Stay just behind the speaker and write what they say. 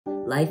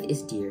Life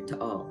is dear to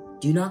all.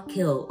 Do not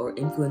kill or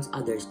influence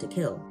others to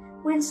kill.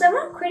 When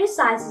someone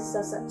criticizes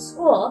us at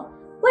school,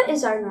 what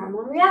is our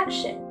normal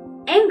reaction?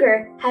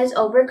 Anger has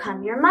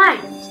overcome your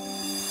mind.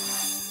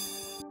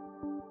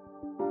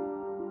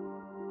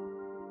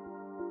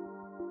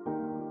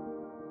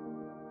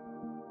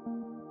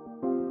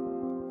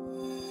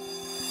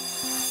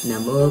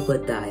 Namo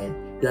Buddhaya.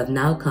 You have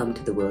now come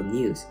to the World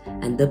News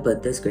and the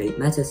Buddha's Great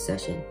Message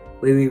Session,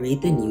 where we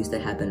read the news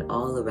that happen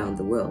all around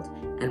the world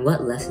and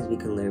what lessons we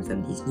can learn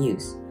from these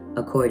news,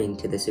 according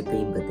to the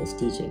Supreme Buddhist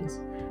teachings.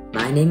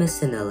 My name is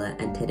Sanilla,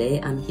 and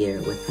today I'm here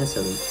with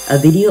Hesali. A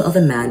video of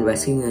a man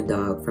rescuing a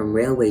dog from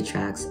railway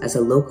tracks as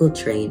a local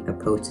train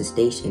approached the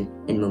station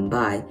in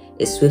Mumbai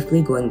is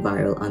swiftly going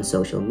viral on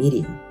social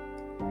media.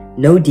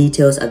 No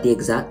details of the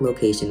exact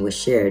location was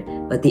shared,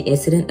 but the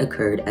incident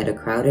occurred at a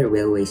crowded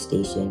railway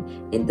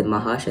station in the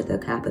Maharashtra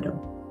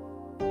capital.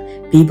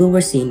 People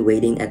were seen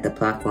waiting at the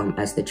platform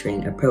as the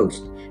train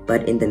approached,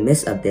 but in the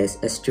midst of this,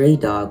 a stray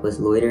dog was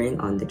loitering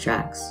on the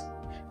tracks.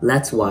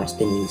 Let's watch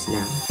the news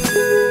now.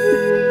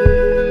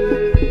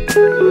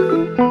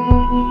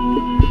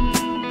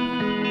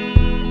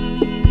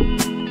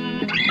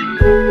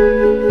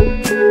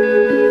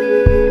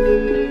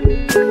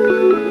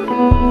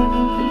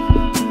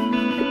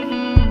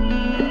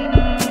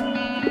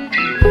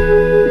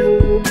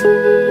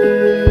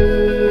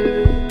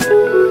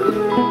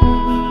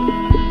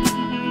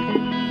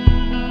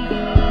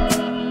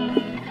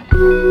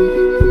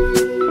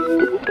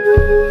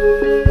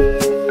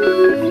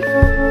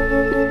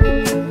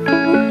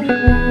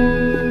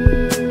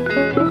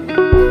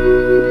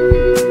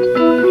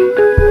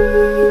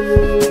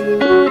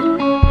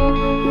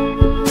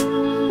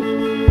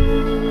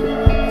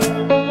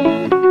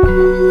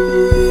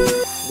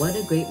 What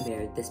a great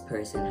merit this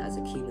person has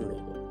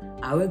accumulated.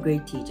 Our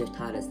great teacher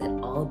taught us that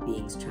all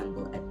beings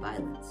tremble at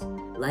violence.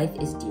 Life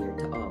is dear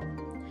to all.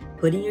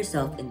 Putting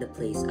yourself in the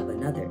place of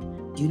another,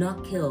 do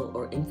not kill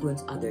or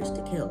influence others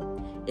to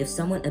kill. If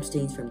someone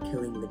abstains from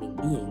killing living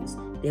beings,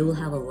 they will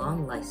have a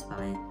long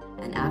lifespan,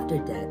 and after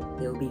death,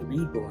 they will be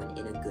reborn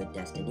in a good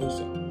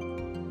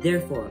destination.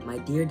 Therefore, my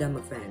dear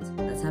Dhamma friends,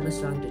 let's have a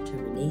strong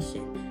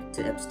determination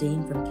to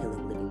abstain from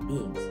killing living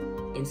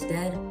beings.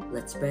 Instead,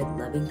 let's spread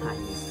loving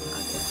kindness to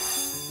others.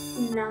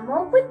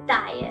 Namo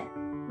Buddhaya.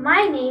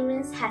 My name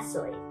is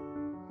Hesali.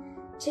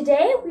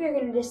 Today we are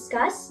going to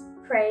discuss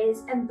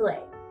praise and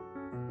blame.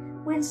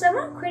 When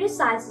someone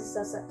criticizes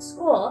us at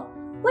school,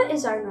 what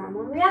is our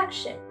normal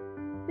reaction?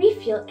 We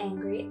feel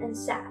angry and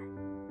sad.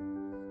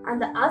 On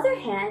the other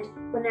hand,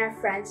 when our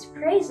friends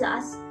praise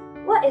us,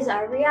 what is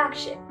our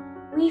reaction?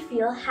 We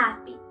feel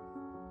happy.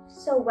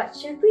 So what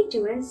should we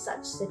do in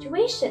such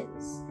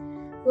situations?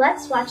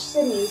 Let's watch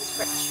the news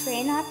first.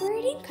 Train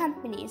operating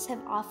companies have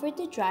offered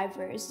the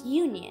drivers'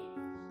 union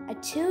a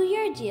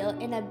 2-year deal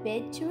in a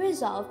bid to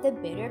resolve the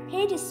bitter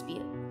pay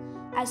dispute,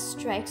 as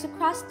strikes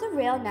across the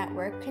rail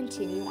network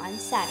continue on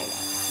Saturday.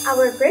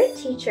 Our great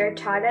teacher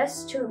taught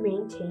us to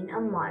maintain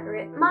a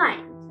moderate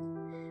mind.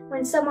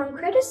 When someone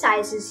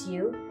criticizes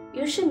you,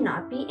 you should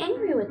not be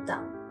angry with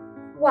them.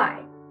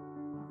 Why?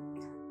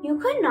 You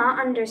could not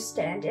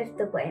understand if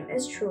the blame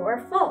is true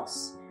or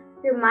false.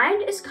 Your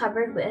mind is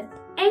covered with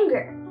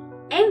anger.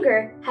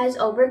 Anger has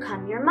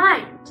overcome your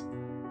mind.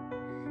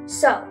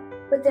 So,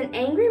 with an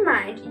angry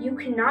mind, you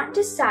cannot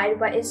decide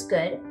what is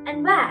good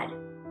and bad.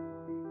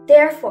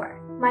 Therefore,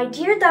 my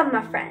dear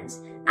Dhamma friends,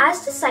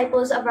 as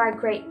disciples of our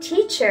great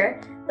teacher,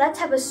 let's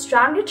have a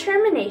strong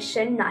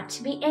determination not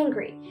to be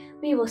angry.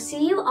 We will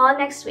see you all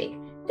next week.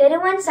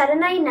 Teruvan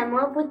Saranai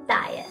Namo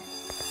Buddhaya.